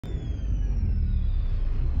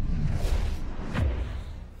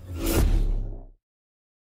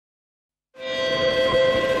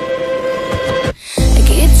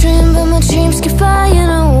dreams keep flying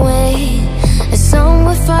away, and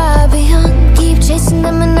somewhere far beyond. Keep chasing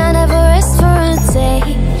them and I never rest for a day.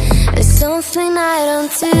 There's something I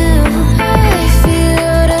don't do. I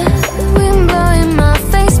feel the wind blowing my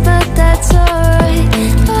face, but that's alright.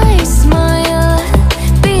 I smile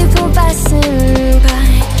at people passing by.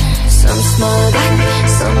 Some smile back,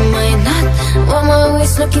 some might not. I'm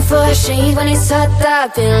always looking for a shade when it's hot.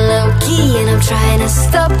 I've been low-key and I'm trying to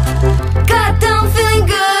stop. God, I'm feeling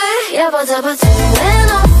good. Yeah, but when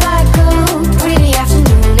off I go. Pretty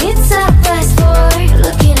afternoon, it's a fast forward.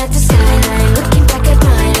 Looking at the skyline, looking back at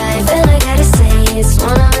my life, and I gotta say it's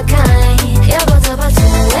one of a kind. Yeah, but when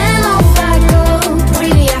off I go.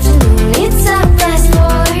 Pretty afternoon, it's a fast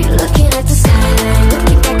forward. Looking at the skyline,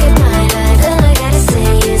 looking back at my life, and I gotta say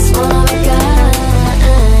it's one of a kind.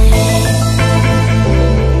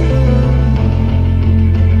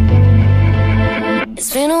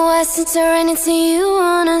 It's been a while since I ran into you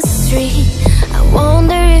on a street. I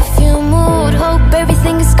wonder if you moved. Hope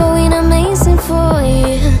everything is going amazing for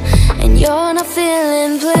you, and you're not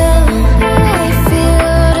feeling blue. I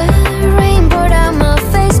feel the rain pour down my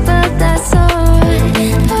face, but that's alright.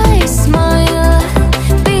 I smile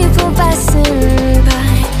at people passing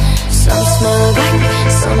by. Some smile back,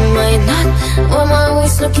 some might not. I'm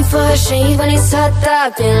always looking for a shade when it's hot.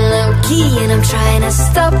 I've been low-key and I'm trying to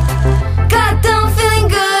stop. God, I'm feeling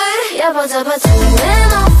good. Yeah, but when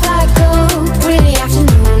off I go. Pretty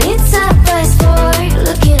afternoon, it's a fast forward.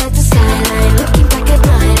 Looking at the skyline, looking back at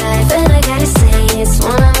my life, and I gotta say it's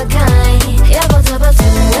one of a kind. Yeah, but when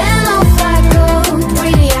off I go.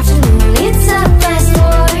 Pretty afternoon, it's a fast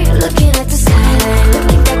forward. Looking at the skyline,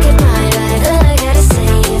 looking back at my life, and I gotta say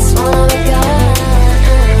it's one of a kind.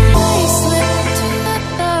 I slip to the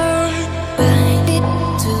right, bind it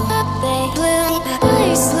to the blue.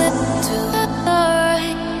 I slip to the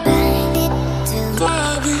right, bind it to the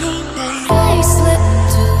I slip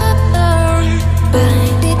to the right,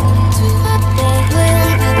 bind it to the blue.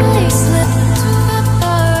 I slip to the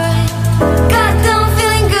right. God, I'm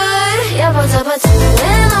feeling good. Yeah, but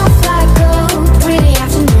when off I go. Pretty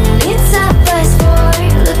afternoon, it's a fast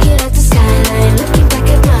forward. Looking at the skyline, looking back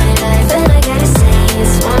at my life, and I gotta say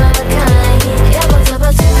it's one of a kind. Yeah, but when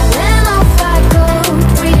off I go.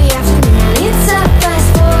 Pretty afternoon, it's a fast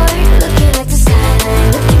forward. Looking at the skyline,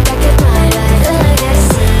 looking back at my life, and I gotta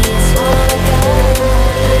say it's one of a kind.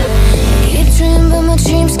 Keep dreaming, but my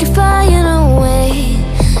dreams keep flying away,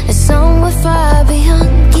 and somewhere far beyond.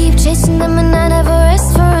 Keep chasing them and I never rest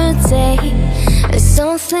for a day. There's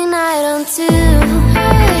something I don't do.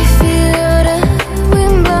 I feel the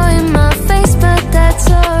wind blowing my face, but that's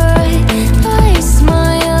alright. I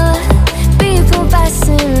smile at people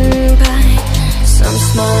passing by. Some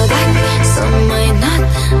smile back, some might not.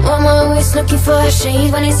 I'm always looking for a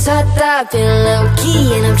shade when it's hot. I've been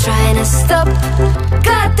low-key and I'm trying to stop.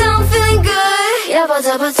 God, I'm feeling good. Yeah, but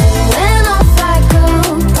when off I go.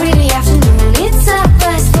 Pretty afternoon, it's a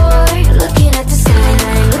fast forward. Looking at the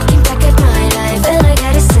skyline, looking back at my life, and I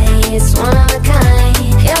gotta say it's one of a kind.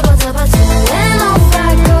 Yeah, but when off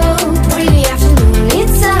I go. Pretty afternoon,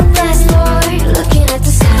 it's a fast forward. Looking at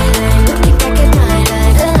the skyline, looking back at my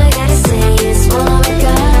life, and I gotta say it's one of a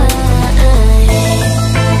kind.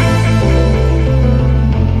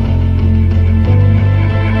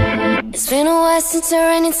 It's been a while since I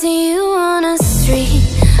ran into you on a street.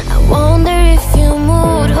 I wonder if you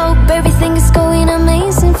moved. Hope everything is going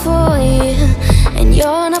amazing for you, and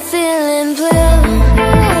you're not feeling blue.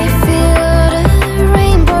 I feel the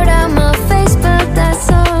rain pour down my face, but that's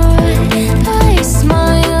alright. I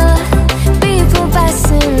smile at people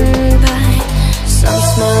passing by. Some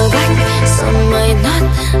smile back, some might not.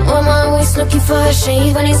 I'm always looking for a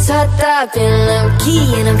shade when it's hot. I've been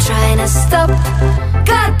low-key and I'm trying to stop.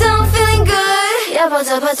 God, I'm feeling good. Yeah, but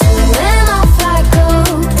when off I go.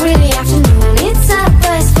 Pretty afternoon, it's a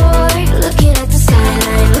fast forward. Looking at the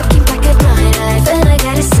skyline, looking back at my life, and I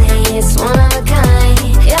gotta say it's one of a kind.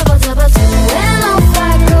 Yeah, but when off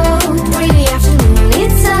I go. Pretty afternoon,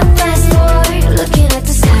 it's a fast forward. Looking at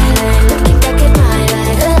the skyline, looking back at my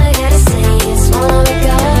life, and I gotta say it's one of a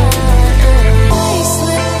kind. I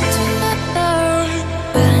slip to the right,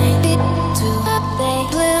 bind it to the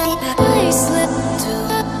blue. I slip to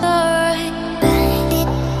the right, bind it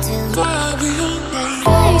to the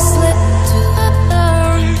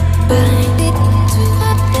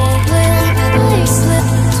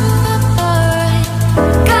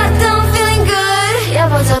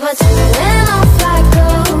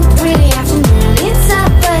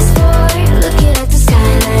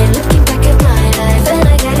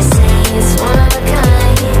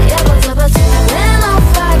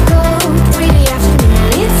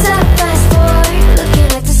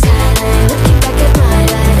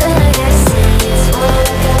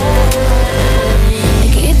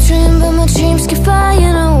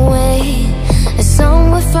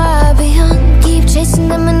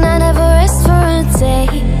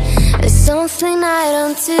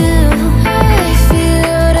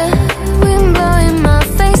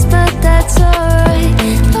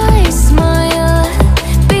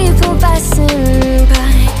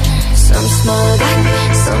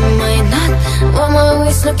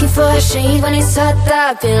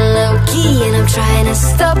I've been low-key and I'm trying to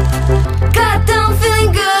stop. Goddamn,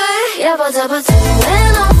 feeling good. Yeah, but when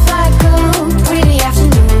off I go. Pretty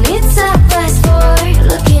afternoon, it's 4:30.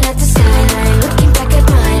 Looking at the skyline, looking back at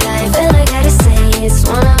my life, and I gotta say it's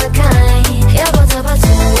one of a kind. Yeah, but when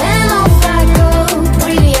off I go.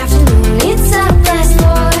 Pretty afternoon, it's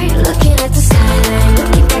 4:30. Looking at the skyline,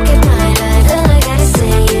 looking back at my life, and I gotta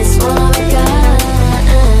say it's one of a kind.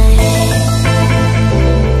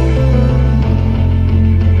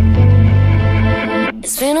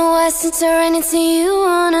 It's been a while since I ran into you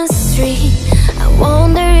on a street. I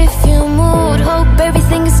wonder if you moved. Hope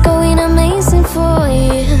everything is going amazing for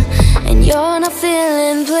you, and you're not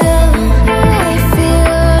feeling blue. I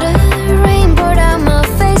feel the rain pour down my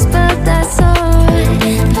face, but that's alright.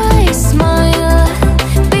 I smile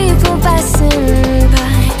at people passing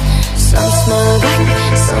by. Some smile back,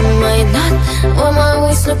 some might not. I'm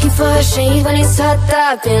always looking for a shade when it's hot.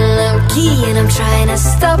 I've been low-key and I'm trying to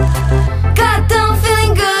stop. Goddamn,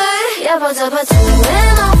 feeling good. Yeah, but when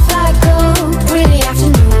off I go. Pretty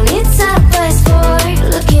afternoon, it's 4:30.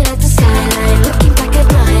 Looking at the skyline, looking back at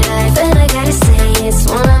my life, and I gotta say it's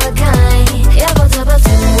one of a kind. Yeah, but when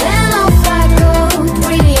off I go.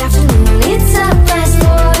 Pretty afternoon, it's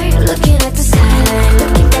 4:30. Looking at the skyline,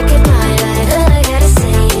 looking back at my life, and I gotta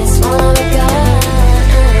say it's one of a kind.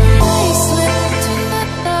 I slip to the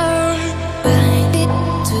right,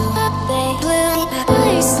 to the blue.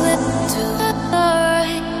 I slip to the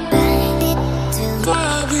right, to the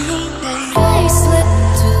I slip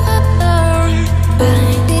to the right,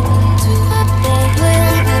 to the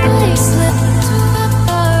I slip to the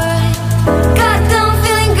right. Goddamn,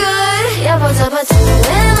 feeling good. Yeah, but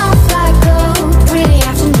when off I go. Pretty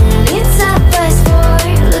afternoon, it's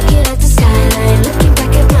 4:30. Looking at the skyline, looking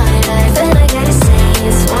back at my life, and I gotta say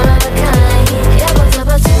it's one of a kind. Yeah, but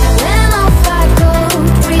when off I go.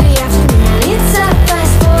 Pretty afternoon, it's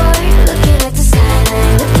 4:30. Looking at the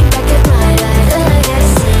skyline, looking back at my life, and I gotta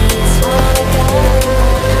say it's one of a kind.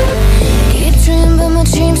 Keep dreaming, but my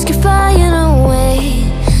dreams keep flying away.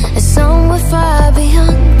 It's somewhere far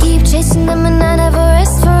beyond. Keep chasing them and I never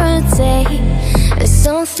rest for a day. There's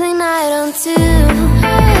something I don't do.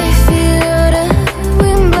 I feel the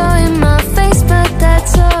wind blowing my face, but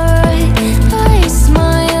that's alright. I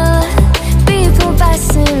smile at people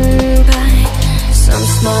passing by. Some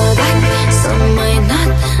smile back, some might not.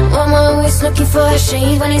 I'm always looking for a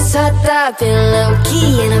shade when it's hot. I've been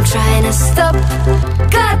low-key and I'm trying to stop.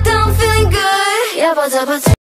 Goddamn, feeling good. Yeah, but